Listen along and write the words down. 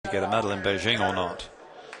get a medal in Beijing or not.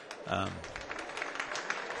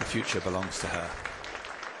 The future belongs to her.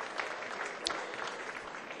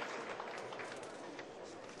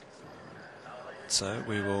 So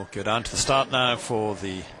we will go down to the start now for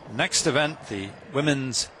the next event, the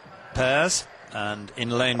women's pairs. And in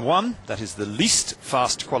lane 1, that is the least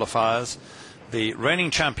fast qualifiers, the reigning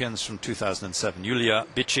champions from 2007, Yulia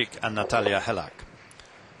Bichik and Natalia Helak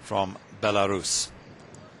from Belarus.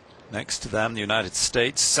 Next to them, the United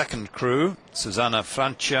States second crew, Susanna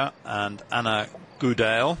Francia and Anna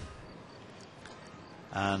Gudale.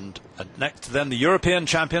 And next to them, the European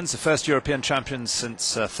champions, the first European champions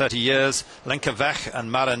since 30 years, Lenka Wech and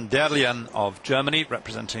Maren Derlian of Germany,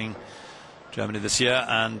 representing Germany this year,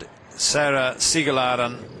 and Sarah Siegelaar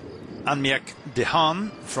and Annemiek de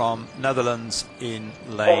Haan from Netherlands in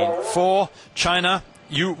lane 4. China,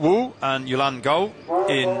 Yu Wu and Yulan Gao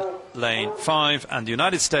in lane 5, and the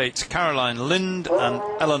United States, Caroline Lind and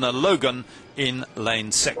Eleanor Logan in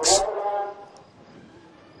lane 6.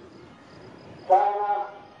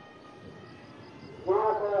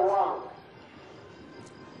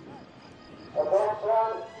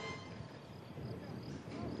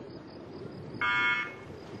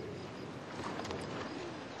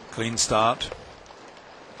 Clean start,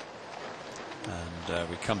 and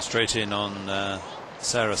we come straight in on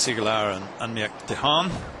Sarah Siegelaar and Annemiek de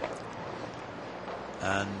Haan,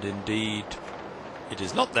 and indeed it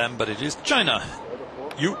is not them, but it is China,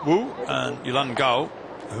 Yu Wu and Yulan Gao,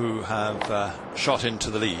 who have shot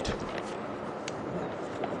into the lead.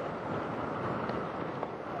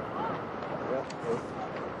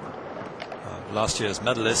 Last year's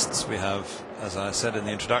medalists, we have, as I said in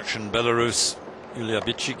the introduction, Belarus, Yulia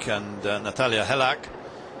Bichik and Natalia Helak,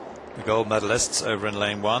 the gold medalists over in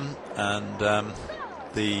lane 1, and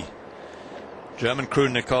the German crew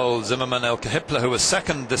Nicole Zimmermann, Elke Hippler, who was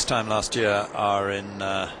second this time last year, are in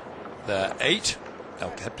their 8.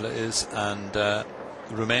 Elke Hippler is, and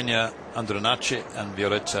Romania, Andronaci and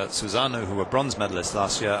Violeta Susanu, who were bronze medalists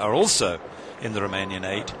last year, are also in the Romanian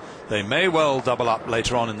 8. They may well double up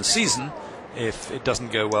later on in the season if it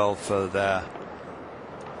doesn't go well for their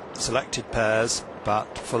selected pairs,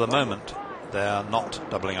 but for the moment they are not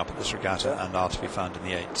doubling up at this regatta and are to be found in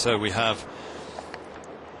the 8. So we have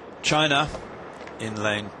China in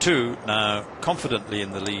lane 2 now confidently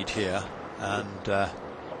in the lead here, and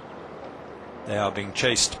they are being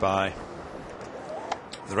chased by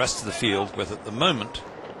the rest of the field, with at the moment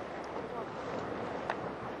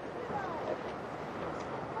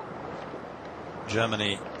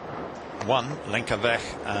Germany 1, Lenka Wech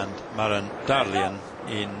and Maren Darlian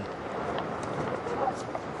in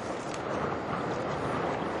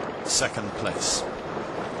second place.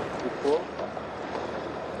 Good.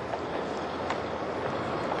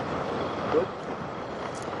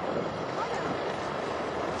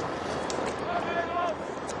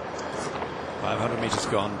 500 meters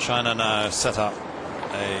gone. China now set up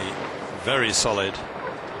a very solid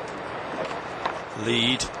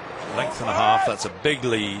lead, length and a half. That's a big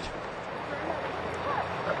lead,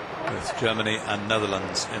 with Germany and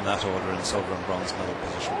Netherlands in that order in silver and bronze medal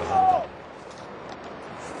position behind them.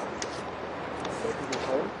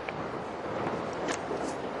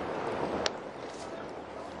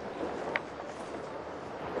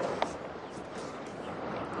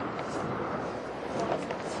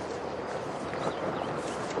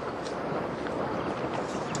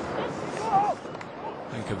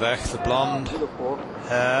 Lenka Wech, the blonde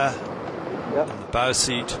hair, in the bow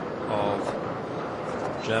seat of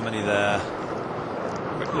Germany there.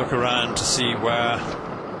 Quick look around to see where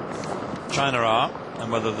China are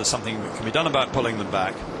and whether there's something that can be done about pulling them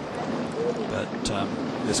back. But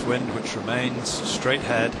this wind, which remains straight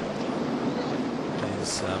head,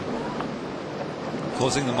 is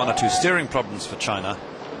causing them 1 or 2 steering problems for China.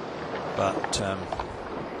 But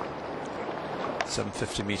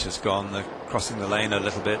 750 meters gone. They're crossing the lane a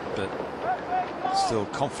little bit, but still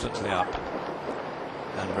confidently up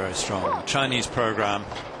and very strong. The Chinese program,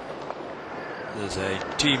 there's a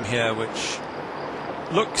team here which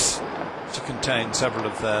looks to contain several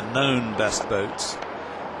of their known best boats,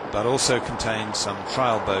 but also contains some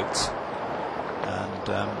trial boats, and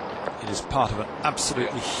it is part of an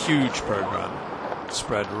absolutely huge program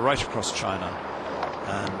spread right across China,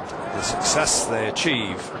 and the success they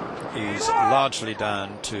achieve is largely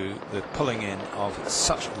down to the pulling in of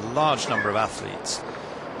such a large number of athletes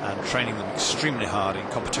and training them extremely hard in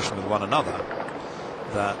competition with one another,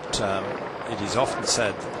 that it is often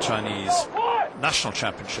said that the Chinese national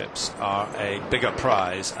championships are a bigger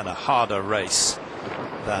prize and a harder race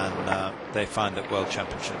than they find at world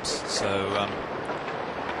championships. So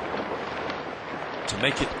to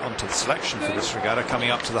make it onto the selection for this regatta. Coming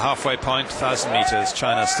up to the halfway point, 1,000 metres.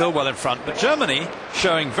 China still well in front, but Germany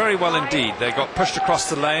showing very well indeed. They got pushed across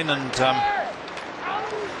the lane, and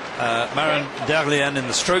Maren Derlien in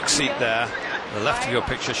the stroke seat there, the left of your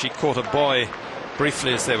picture, she caught a buoy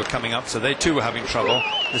briefly as they were coming up, so they too were having trouble.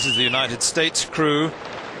 This is the United States crew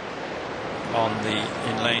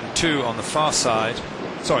in lane 2 on the far side.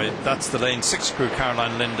 Sorry, that's the lane 6 crew,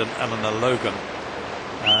 Caroline Lind and Eleanor Logan.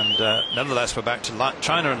 And nevertheless, we're back to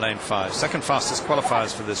China in lane 5. Second fastest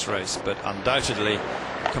qualifiers for this race, but undoubtedly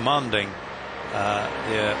commanding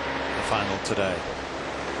the final today.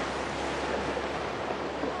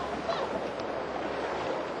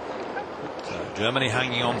 So Germany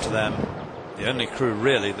hanging on to them. The only crew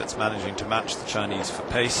really that's managing to match the Chinese for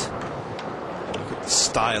pace. Look at the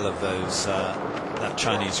style of that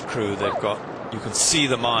Chinese crew. They've got, you can see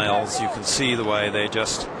the miles, you can see the way they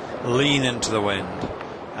just lean into the wind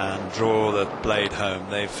and draw the blade home.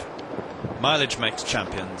 Mileage makes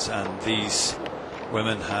champions, and these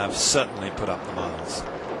women have certainly put up the miles.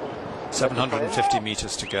 750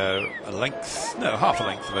 meters to go, half a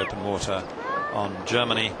length of open water on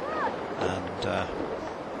Germany, and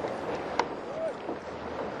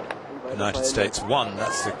United States 1,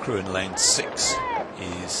 that's the crew in lane 6,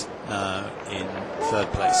 is now in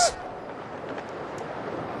 3rd place.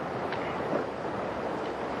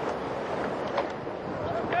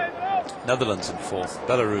 Netherlands in 4th,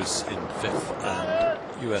 Belarus in 5th,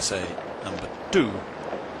 and USA number 2,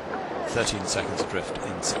 13 seconds adrift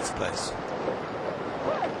in 6th place.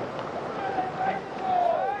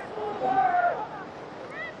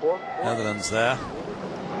 Netherlands there.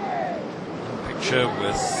 Picture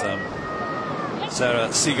with Sarah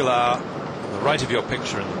Siegelaar on the right of your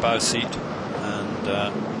picture in the bow seat, and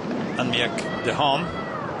Annemiek de Haan,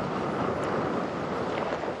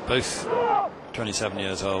 both 27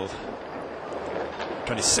 years old.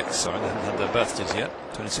 26, sorry, they haven't had their birthdays yet.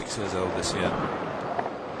 26 years old this year.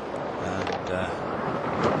 And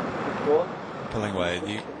pulling away.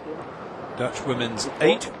 The Dutch women's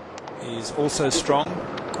 8 is also strong.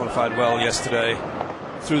 Qualified well yesterday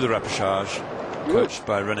through the repechage, coached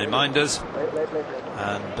by René Meinders.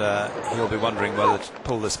 And he'll be wondering whether to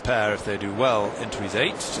pull this pair, if they do well, into his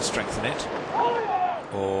 8 to strengthen it,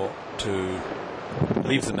 or to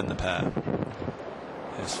leave them in the pair.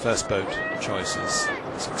 His first boat choice is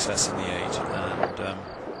success in the 8, and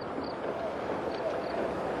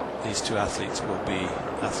these two athletes will be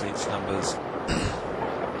athletes numbers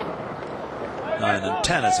 9 and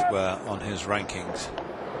 10, as it were, on his rankings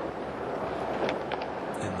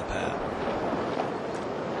in the pair.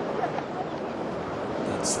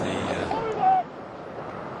 That's the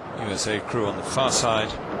USA crew on the far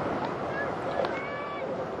side.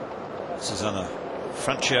 Susanna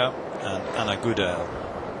Francia and Anna Goodale.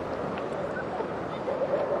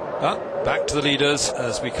 But back to the leaders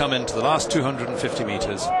as we come into the last 250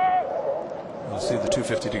 metres. We'll see the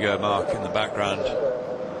 250 to go mark in the background.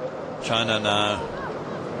 China now,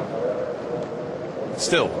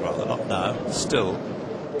 still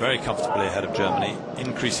very comfortably ahead of Germany,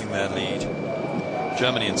 increasing their lead.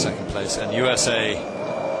 Germany in 2nd place, and USA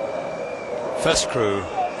first crew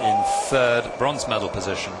in 3rd, bronze medal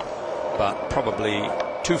position, but probably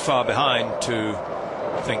too far behind to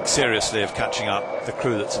think seriously of catching up the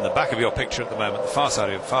crew that's in the back of your picture at the moment, the far side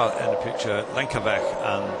of your far end of picture, Lenka Weg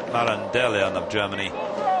and Maren Derlien of Germany,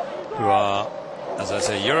 who are, as I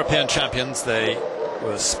say, European champions. They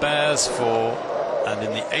were spares for, and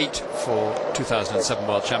in the 8 for 2007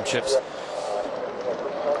 World Championships.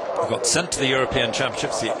 They got sent to the European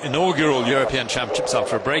Championships. The inaugural European Championships,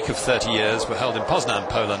 after a break of 30 years, were held in Poznan,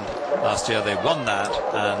 Poland last year. They won that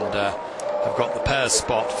and have got the pairs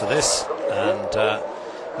spot for this, and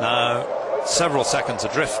now several seconds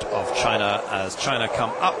adrift of China as China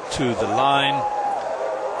come up to the line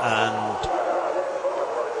and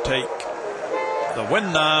take the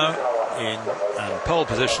win now in pole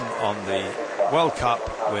position on the World Cup,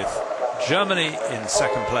 with Germany in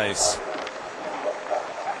 2nd place,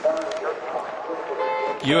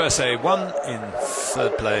 USA 1 in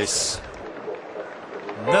 3rd place,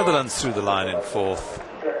 Netherlands through the line in 4th,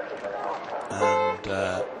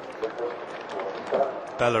 and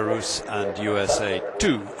Belarus and USA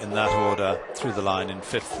 2 in that order through the line in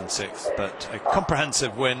 5th and 6th. But a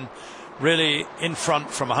comprehensive win, really in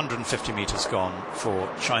front from 150 metres gone for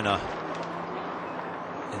China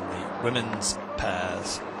in the women's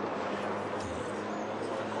pairs.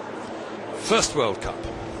 The first World Cup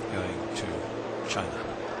going to China.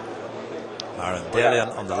 Maren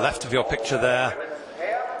Derlien on the left of your picture there.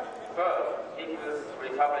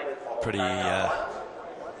 Pretty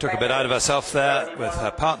took a bit out of herself there with her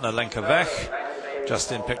partner Lenka Weg,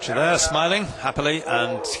 Just in picture there, smiling happily,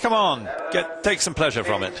 and come on, take some pleasure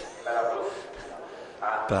from it.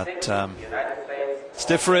 But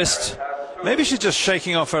stiff wrist. Maybe she's just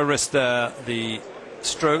shaking off her wrist there. The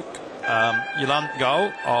stroke, Yulan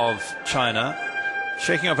Gao of China,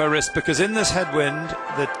 shaking off her wrist, because in this headwind,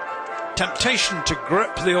 the temptation to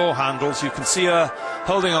grip the oar handles, you can see her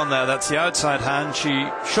holding on there. That's the outside hand. She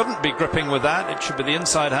shouldn't be gripping with that. It should be the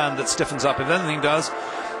inside hand that stiffens up if anything does.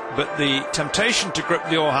 But the temptation to grip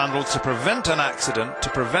the oar handle to prevent an accident, to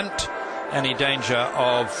prevent any danger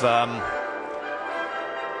of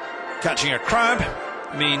catching a crab,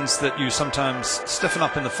 means that you sometimes stiffen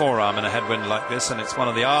up in the forearm in a headwind like this, and it's one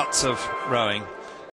of the arts of rowing.